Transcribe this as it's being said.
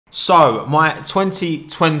So, my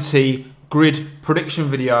 2020 grid prediction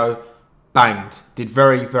video banged. Did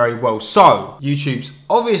very, very well. So, YouTube's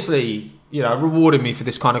obviously, rewarding me for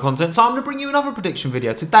this kind of content. So, I'm going to bring you another prediction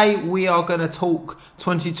video. Today, we are going to talk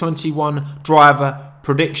 2021 driver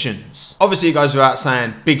predictions. Obviously, it goes without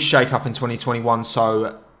saying, big shake-up in 2021.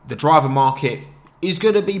 So, the driver market is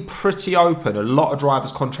going to be pretty open. A lot of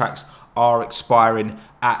drivers' contracts are expiring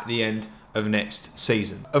at the end of next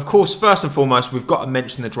season. Of course, first and foremost, we've got to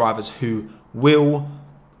mention the drivers who will,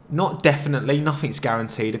 not definitely, nothing's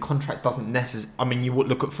guaranteed. A contract doesn't necessarily, I mean, you would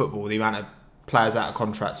look at football, the amount of players out of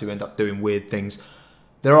contract who end up doing weird things.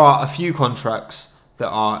 There are a few contracts that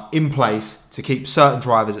are in place to keep certain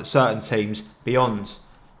drivers at certain teams beyond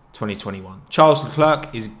 2021. Charles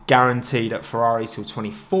Leclerc is guaranteed at Ferrari till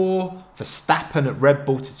 24, Verstappen at Red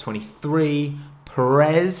Bull to 23,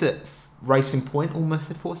 Perez at Racing Point,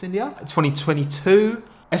 almost at Force India, 2022,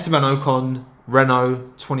 Esteban Ocon, Renault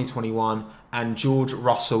 2021, and George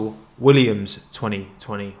Russell Williams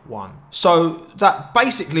 2021. So that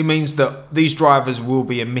basically means that these drivers will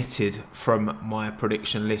be omitted from my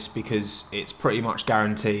prediction list because it's pretty much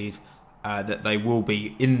guaranteed that they will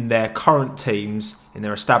be in their current teams, in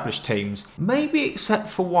their established teams, maybe except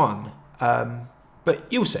for one, but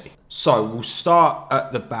you'll see. So we'll start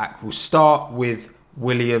at the back. We'll start with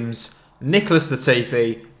Williams. Nicholas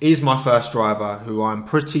Latifi is my first driver who I'm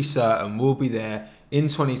pretty certain will be there in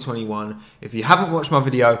 2021. If you haven't watched my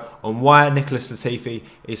video on why Nicholas Latifi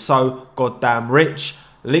is so goddamn rich,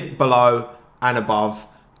 link below and above.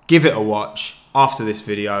 Give it a watch after this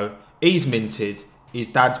video. He's minted. His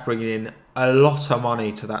dad's bringing in a lot of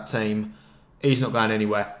money to that team. He's not going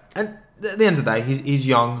anywhere. And at the end of the day, he's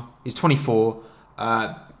young. He's 24.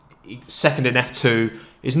 Second in F2.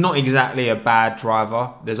 Is not exactly a bad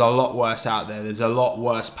driver. There's a lot worse out there. There's a lot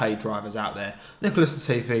worse paid drivers out there. Nicholas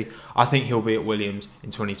Latifi, I think he'll be at Williams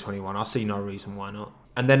in 2021. I see no reason why not.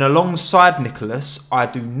 And then alongside Nicholas, I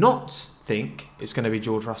do not think it's going to be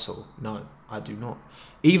George Russell. No, I do not.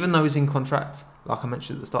 Even though he's in contract, like I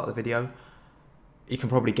mentioned at the start of the video, you can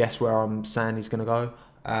probably guess where I'm saying he's going to go.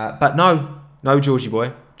 But no Georgie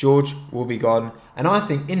boy. George will be gone. And I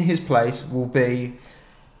think in his place will be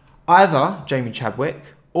either Jamie Chadwick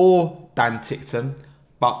or Dan Tickton,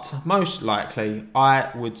 but most likely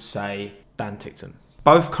I would say Dan Tickton.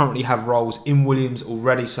 Both currently have roles in Williams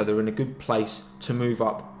already, so they're in a good place to move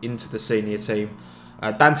up into the senior team.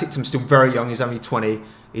 Dan Tickton's still very young, he's only 20.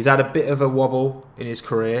 He's had a bit of a wobble in his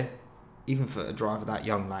career, even for a driver that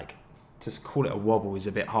young, like, just call it a wobble is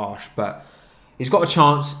a bit harsh, but he's got a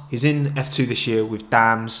chance. He's in F2 this year with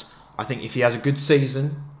Dams. I think if he has a good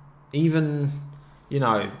season, even,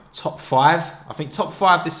 top 5. I think top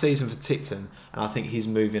 5 this season for Tickton, and I think he's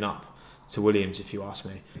moving up to Williams, if you ask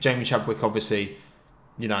me. Jamie Chadwick, obviously,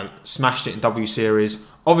 smashed it in W Series.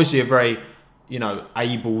 Obviously a very,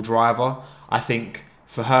 able driver. I think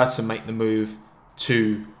for her to make the move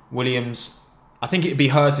to Williams, I think it'd be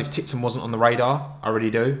hers if Tickton wasn't on the radar. I really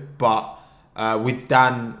do. But with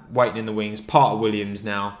Dan waiting in the wings, part of Williams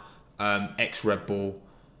now, ex-Red Bull,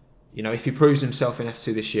 if he proves himself in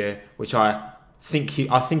F2 this year, which I think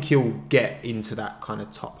he'll get into that kind of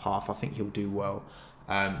top half. I think he'll do well.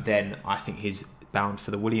 Then I think he's bound for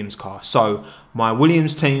the Williams car. So my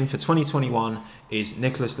Williams team for 2021 is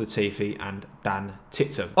Nicholas Latifi and Dan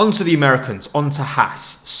Tickton. On to the Americans, on to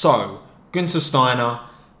Haas. So Günther Steiner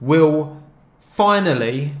will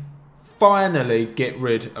finally get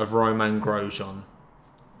rid of Romain Grosjean.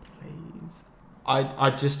 Please. I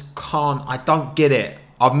just can't, I don't get it.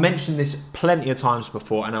 I've mentioned this plenty of times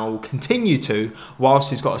before, and I will continue to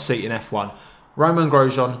whilst he's got a seat in F1. Romain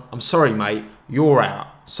Grosjean, I'm sorry, mate, you're out.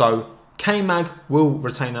 So K-Mag will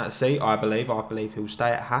retain that seat, I believe. I believe he'll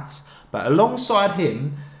stay at Haas. But alongside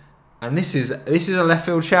him, and this is a left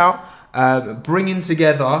field shout, bringing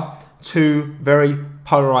together two very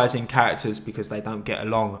polarizing characters because they don't get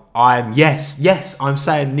along. I'm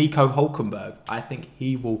saying Nico Hülkenberg. I think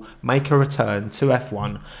he will make a return to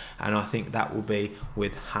F1, and I think that will be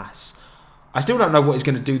with Haas. I still don't know what he's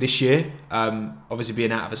going to do this year. Obviously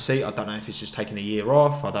being out of a seat, I don't know if he's just taking a year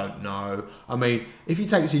off. I don't know. I mean, if he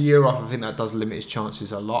takes a year off, I think that does limit his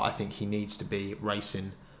chances a lot. I think he needs to be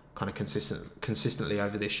racing kind of consistently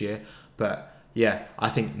over this year. But yeah, I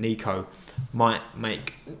think Nico might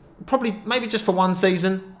make, maybe just for one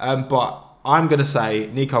season, but I'm going to say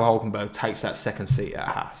Nico Hülkenberg takes that second seat at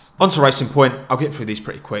Haas. On to Racing Point. I'll get through these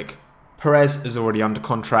pretty quick. Perez is already under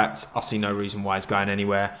contract. I see no reason why he's going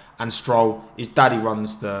anywhere. And Stroll, his daddy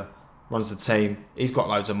runs the team. He's got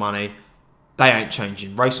loads of money. They ain't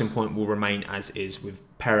changing. Racing Point will remain as is with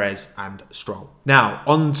Perez and Stroll. Now,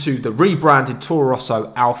 on to the rebranded Toro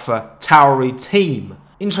Rosso Alpha Tauri team.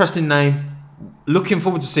 interesting name. Looking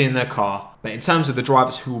forward to seeing their car. But in terms of the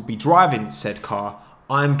drivers who will be driving said car,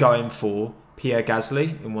 I'm going for Pierre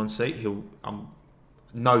Gasly in one seat.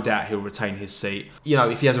 No doubt he'll retain his seat. You know,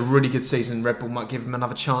 if he has a really good season, Red Bull might give him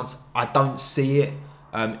another chance. I don't see it.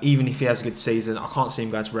 Even if he has a good season, I can't see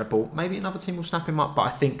him going to Red Bull. Maybe another team will snap him up, but I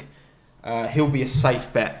think he'll be a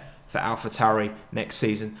safe bet for AlphaTauri next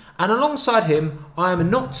season. And alongside him, I am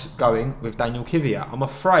not going with Daniel Kvyat. I'm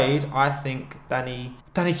afraid I think Danny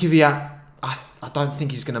Kvyat, I don't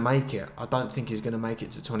think he's going to make it. I don't think he's going to make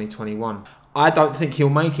it to 2021. I don't think he'll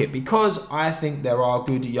make it because I think there are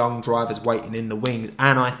good young drivers waiting in the wings,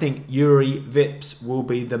 and I think Yuri Vips will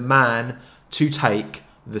be the man to take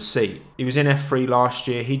the seat. He was in F3 last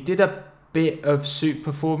year. He did a bit of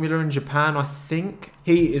Super Formula in Japan, I think.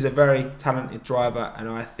 He is a very talented driver, and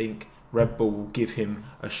I think Red Bull will give him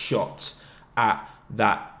a shot at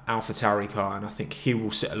that AlphaTauri car, and I think he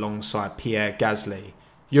will sit alongside Pierre Gasly.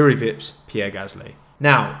 Yuri Vips, Pierre Gasly.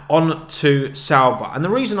 Now, on to Sauber. And the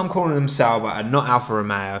reason I'm calling him Sauber and not Alfa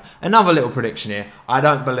Romeo, another little prediction here, I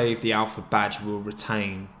don't believe the Alfa badge will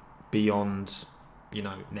retain beyond, you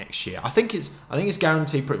know, next year. I think it's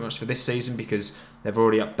guaranteed pretty much for this season because they've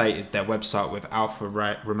already updated their website with Alfa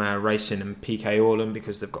Romeo Racing and PK Orlan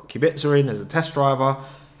because they've got Kubica in as a test driver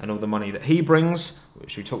and all the money that he brings,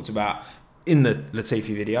 which we talked about in the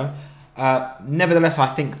Latifi video. Nevertheless, I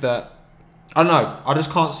think that, I don't know, I just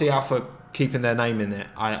can't see Alfa keeping their name in it.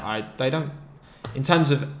 They don't, in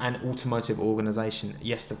terms of an automotive organisation,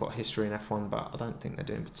 yes, they've got history in F1, but I don't think they're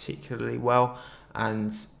doing particularly well.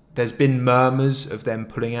 And there's been murmurs of them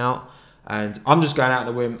pulling out. And I'm just going out on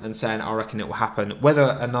a whim and saying I reckon it will happen.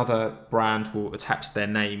 Whether another brand will attach their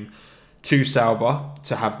name to Sauber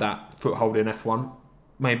to have that foothold in F1,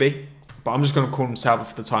 maybe. But I'm just going to call him Sauber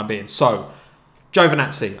for the time being. So,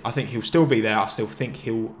 Giovinazzi, I think he'll still be there. I still think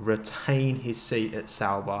he'll retain his seat at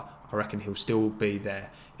Sauber. I reckon he'll still be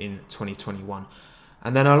there in 2021.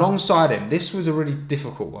 And then alongside him, this was a really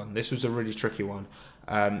difficult one. This was a really tricky one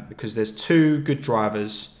because there's two good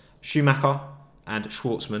drivers, Schumacher and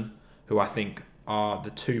Schwartzman, who I think are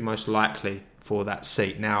the two most likely for that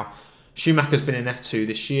seat. Now, Schumacher's been in F2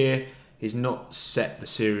 this year. He's not set the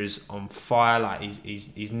series on fire. Like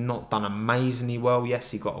he's not done amazingly well.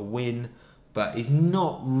 Yes, he got a win, but he's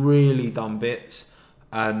not really done bits.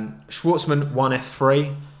 Schwartzman won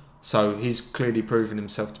F3, so he's clearly proven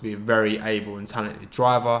himself to be a very able and talented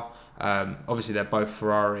driver. Obviously, they're both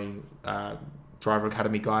Ferrari driver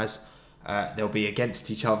academy guys. They'll be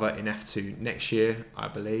against each other in F2 next year, I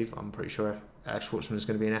believe. I'm pretty sure Schwartzman is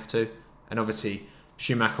going to be in F2. And obviously,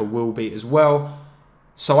 Schumacher will be as well.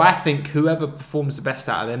 So I think whoever performs the best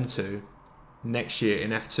out of them two next year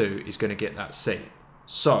in F2 is going to get that seat.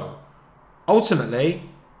 So, ultimately,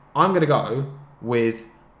 I'm going to go with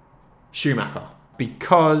Schumacher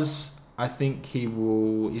because I think he's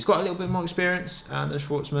got a little bit more experience than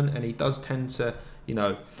Schwartzman, and he does tend to, you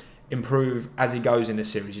know, improve as he goes in the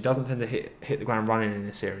series. He doesn't tend to hit the ground running in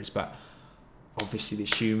the series, but obviously the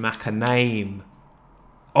Schumacher name,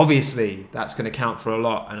 obviously that's going to count for a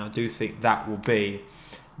lot, and I do think that will be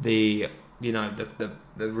the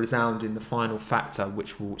resounding, the final factor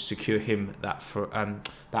which will secure him that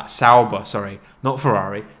Sauber, not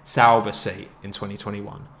Ferrari, Sauber seat in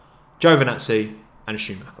 2021. Giovinazzi and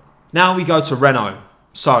Schumacher. Now we go to Renault.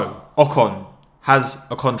 So Ocon has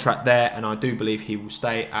a contract there, and I do believe he will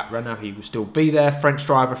stay at Renault. He will still be there. French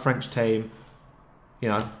driver, French team. You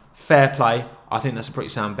know, fair play. I think that's a pretty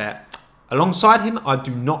sound bet. Alongside him, I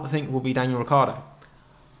do not think will be Daniel Ricciardo.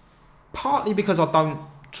 Partly because I don't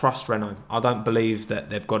trust Renault. I don't believe that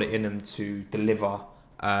they've got it in them to deliver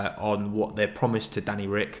on what they're promised to Danny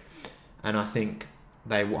Rick. And I think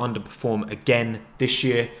they will underperform again this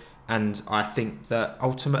year. And I think that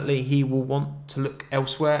ultimately he will want to look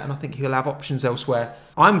elsewhere, and I think he'll have options elsewhere.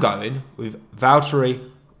 I'm going with Valtteri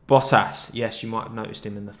Bottas. Yes, you might have noticed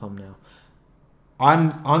him in the thumbnail.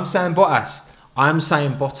 I'm saying Bottas. I'm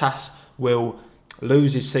saying Bottas will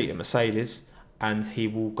lose his seat at Mercedes and he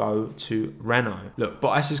will go to Renault. Look,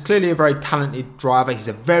 Bottas is clearly a very talented driver. He's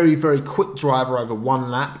a very, very quick driver over one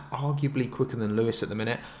lap, arguably quicker than Lewis at the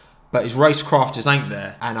minute. But his racecraft just ain't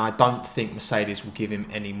there. And I don't think Mercedes will give him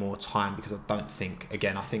any more time because I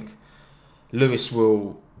think Lewis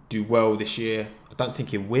will do well this year. I don't think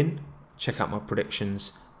he'll win. Check out my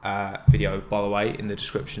predictions video, by the way, in the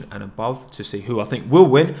description and above to see who I think will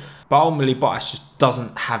win. But ultimately, Bottas just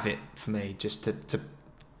doesn't have it for me. Just to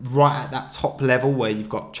right at that top level where you've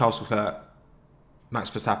got Charles Leclerc, Max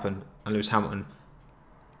Verstappen and Lewis Hamilton.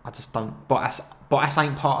 I just don't. Bottas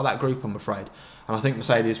ain't part of that group, I'm afraid. And I think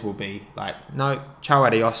Mercedes will be like, no, ciao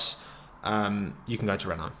adios. you can go to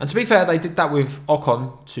Renault. And to be fair, they did that with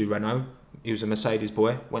Ocon to Renault. He was a Mercedes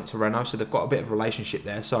boy, went to Renault, so they've got a bit of a relationship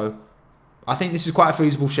there. So I think this is quite a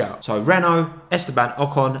feasible shout. So Renault, Esteban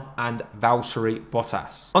Ocon, and Valtteri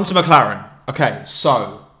Bottas. On to McLaren. Okay,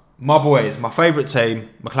 so my boys, my favourite team,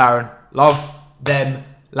 McLaren, love them.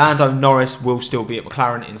 Lando Norris will still be at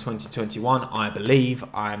McLaren in 2021, I believe.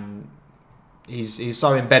 He's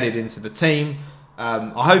so embedded into the team.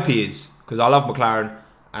 I hope he is, because I love McLaren,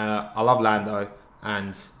 I love Lando,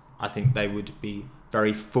 and I think they would be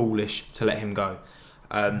very foolish to let him go.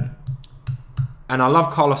 And I love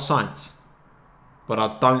Carlos Sainz, but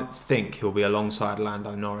I don't think he'll be alongside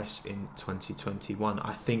Lando Norris in 2021.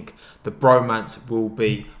 I think the bromance will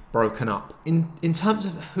be broken up. In terms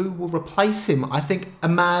of who will replace him, I think a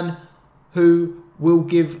man who will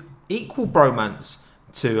give equal bromance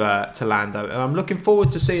to Lando. And I'm looking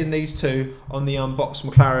forward to seeing these two on the Unbox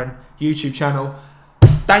McLaren YouTube channel.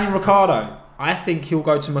 Daniel Ricciardo, I think he'll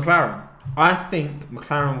go to McLaren. I think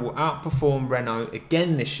McLaren will outperform Renault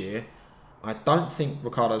again this year. I don't think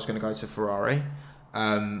Ricciardo's going to go to Ferrari.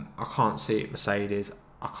 I can't see it Mercedes.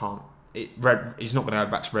 He's not going to go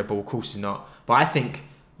back to Red Bull. Of course he's not. But I think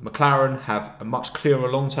McLaren have a much clearer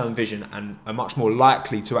long-term vision and are much more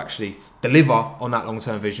likely to actually deliver on that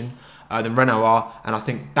long-term vision than Renault are. And I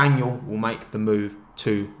think Daniel will make the move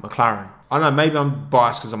to McLaren. I don't know, maybe I'm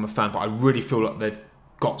biased because I'm a fan, but I really feel like they've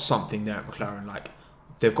got something there at McLaren. Like,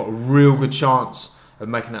 they've got a real good chance of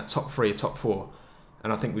making that top 3 or top 4.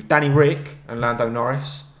 And I think with Danny Rick and Lando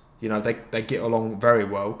Norris, you know, they get along very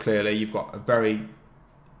well, clearly. You've got a very,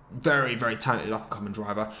 very, very talented up-and-coming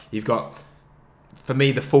driver. You've got, for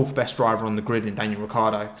me, the 4th best driver on the grid in Daniel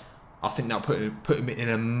Ricciardo. I think that'll put him in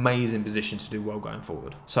an amazing position to do well going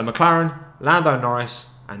forward. So McLaren, Lando Norris,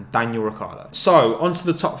 and Daniel Ricciardo. So, on to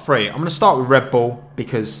the top 3. I'm going to start with Red Bull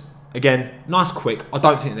because, again, nice quick. I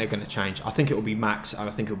don't think they're going to change. I think it will be Max and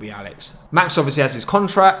I think it will be Alex. Max obviously has his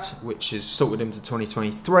contract, which has sorted him to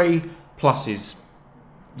 2023, plus is,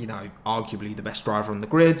 you know, arguably the best driver on the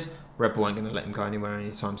grid. Red Bull ain't going to let him go anywhere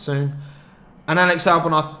anytime soon. And Alex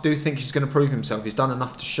Albon, I do think he's going to prove himself. He's done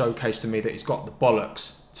enough to showcase to me that he's got the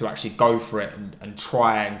bollocks to actually go for it and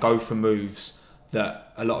try and go for moves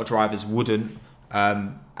that a lot of drivers wouldn't.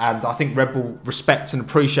 And I think Red Bull respect and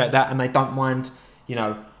appreciate that, and they don't mind, you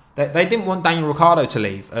know, they didn't want Daniel Ricciardo to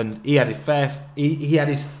leave, and he had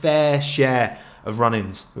his fair share of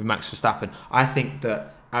run-ins with Max Verstappen. I think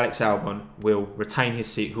that Alex Albon will retain his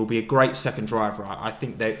seat. He'll be a great second driver. I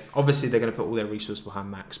think they're going to put all their resources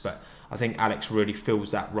behind Max, but I think Alex really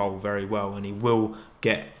fills that role very well, and he will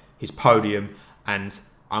get his podium, and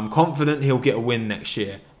I'm confident he'll get a win next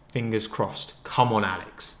year. Fingers crossed. Come on,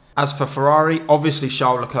 Alex. As for Ferrari, obviously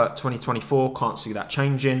Charles Leclerc 2024, can't see that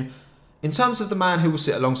changing. In terms of the man who will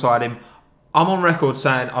sit alongside him, I'm on record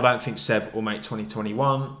saying I don't think Seb will make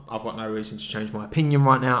 2021. I've got no reason to change my opinion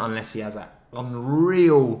right now unless he has that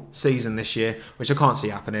unreal season this year, which I can't see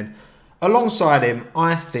happening. Alongside him,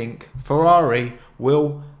 I think Ferrari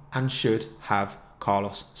will and should have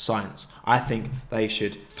Carlos Sainz. I think they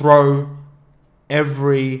should throw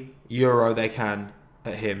every euro they can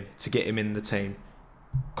at him to get him in the team.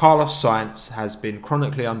 Carlos Sainz has been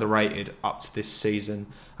chronically underrated up to this season.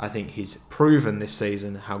 I think he's proven this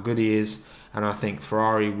season how good he is, and I think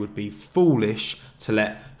Ferrari would be foolish to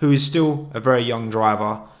let, who is still a very young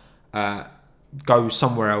driver, go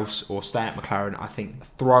somewhere else or stay at McLaren. I think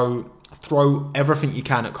throw everything you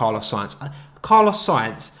can at Carlos Sainz. Carlos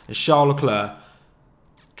Sainz and Charles Leclerc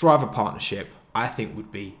driver partnership, I think,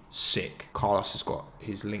 would be sick. Carlos has got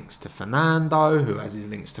his links to Fernando, who has his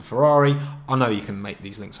links to Ferrari. I know you can make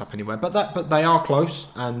these links up anywhere, but they are close,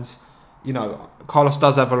 and you know, Carlos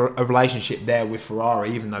does have a relationship there with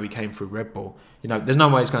Ferrari, even though he came through Red Bull. You know, there's no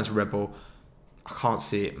way he's going to Red Bull. I can't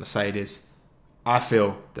see it Mercedes. I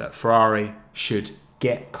feel that Ferrari should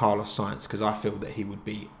get Carlos Sainz because I feel that he would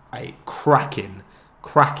be a cracking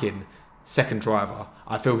second driver.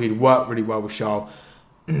 I feel he'd work really well with Charles.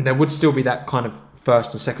 There would still be that kind of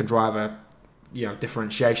first and second driver, you know,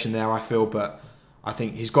 differentiation there, I feel, but I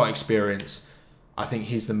think he's got experience. I think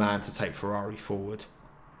he's the man to take Ferrari forward.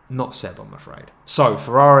 Not Seb, I'm afraid. So,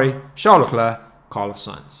 Ferrari, Charles Leclerc, Carlos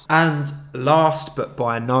Sainz. And last but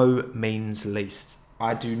by no means least,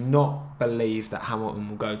 I do not believe that Hamilton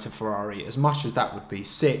will go to Ferrari. As much as that would be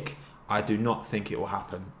sick, I do not think it will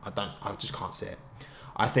happen. I just can't see it.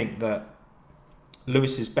 I think that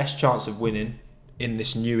Lewis's best chance of winning in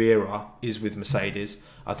this new era is with Mercedes.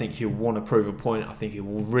 I think he'll want to prove a point. I think he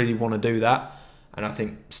will really want to do that. And I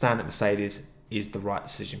think staying at Mercedes is the right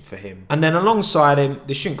decision for him. And then alongside him,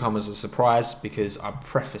 this shouldn't come as a surprise because I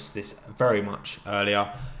prefaced this very much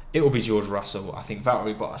earlier, it will be George Russell. I think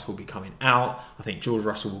Valtteri Bottas will be coming out. I think George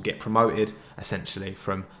Russell will get promoted, essentially,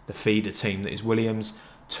 from the feeder team that is Williams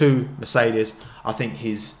to Mercedes. I think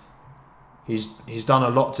he's done a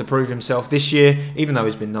lot to prove himself this year, even though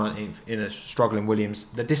he's been 19th in a struggling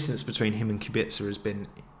Williams. The distance between him and Kubica has been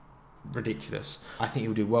ridiculous. I think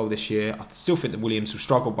he'll do well this year. I still think that Williams will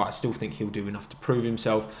struggle, but I still think he'll do enough to prove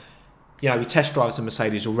himself. You know, he test drives the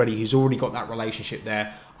Mercedes already. He's already got that relationship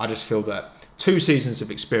there. I just feel that 2 seasons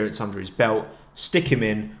of experience under his belt, stick him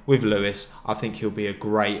in with Lewis, I think he'll be a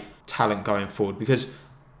great talent going forward. Because,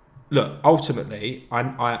 look, ultimately,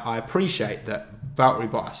 I appreciate that Valtteri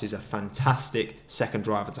Bottas is a fantastic second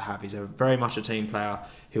driver to have. He's very much a team player.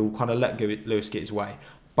 He'll kind of let Lewis get his way.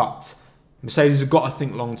 But Mercedes have got to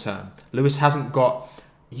think long term. Lewis hasn't got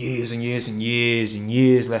years and years and years and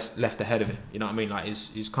years left ahead of him. You know what I mean? Like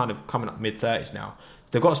he's kind of coming up mid-30s now.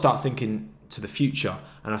 They've got to start thinking to the future.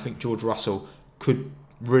 And I think George Russell could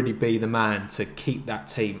really be the man to keep that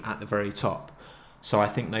team at the very top. So I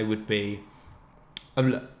think they would be...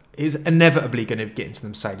 is inevitably going to get into the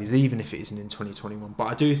Mercedes, even if it isn't in 2021. But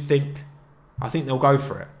I think they'll go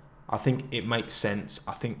for it. I think it makes sense.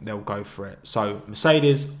 I think they'll go for it. So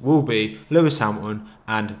Mercedes will be Lewis Hamilton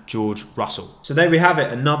and George Russell. So there we have it,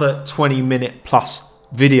 another 20-minute plus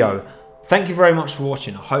video. Thank you very much for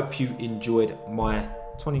watching. I hope you enjoyed my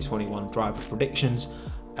 2021 driver predictions.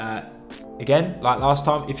 Again, like last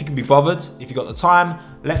time, if you can be bothered, if you've got the time,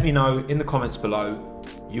 let me know in the comments below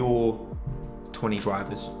your 20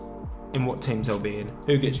 drivers, in what teams they'll be in,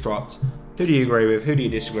 who gets dropped, who do you agree with, who do you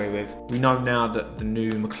disagree with. We know now that the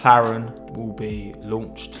new McLaren will be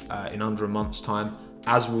launched in under a month's time,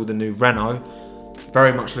 as will the new Renault.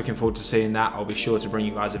 Very much looking forward to seeing that. I'll be sure to bring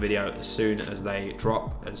you guys a video as soon as they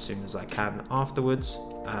drop, as soon as I can afterwards,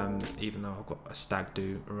 even though I've got a stag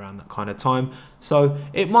do around that kind of time. So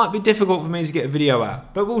it might be difficult for me to get a video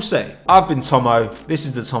out, but we'll see. I've been Tommo. This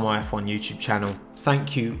is the Tommo F1 YouTube channel.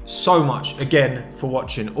 Thank you so much again for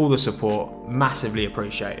watching, all the support, massively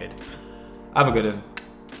appreciated. Have a good one.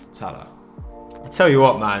 Ta-da. I tell you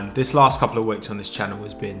what, man, this last couple of weeks on this channel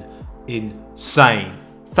has been insane.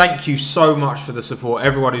 Thank you so much for the support.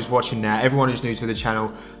 Everyone who's watching now, everyone who's new to the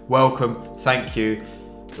channel, welcome. Thank you.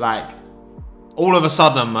 Like, all of a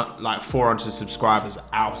sudden, I'm like 400 subscribers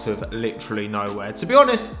out of literally nowhere. To be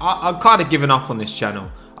honest, I've kind of given up on this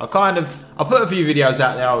channel. I put a few videos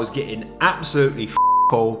out there. I was getting absolutely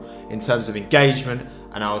all in terms of engagement,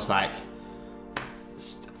 and I was like,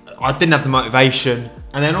 I didn't have the motivation.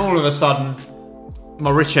 And then all of a sudden,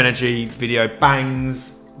 my Rich Energy video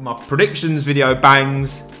bangs, my predictions video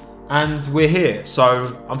bangs, and we're here.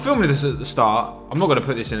 So I'm filming this at the start. I'm not going to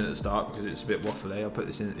put this in at the start because it's a bit waffly. I'll put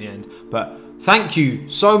this in at the end. But thank you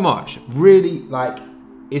so much. Really, like,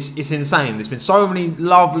 it's insane. There's been so many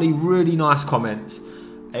lovely, really nice comments.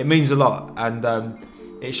 It means a lot, and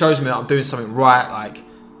it shows me that I'm doing something right. Like,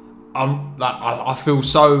 I feel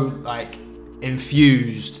so like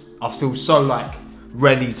infused. I feel so like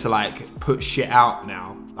ready to like put shit out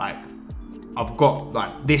now. Like, I've got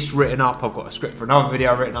like this written up. I've got a script for another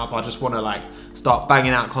video written up. I just want to like start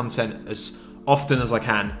banging out content as often as I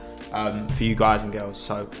can for you guys and girls.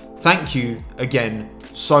 So thank you again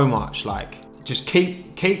so much. Like, just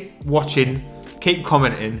keep watching, keep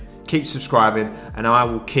commenting, keep subscribing, and I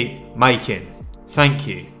will keep making. Thank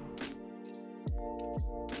you.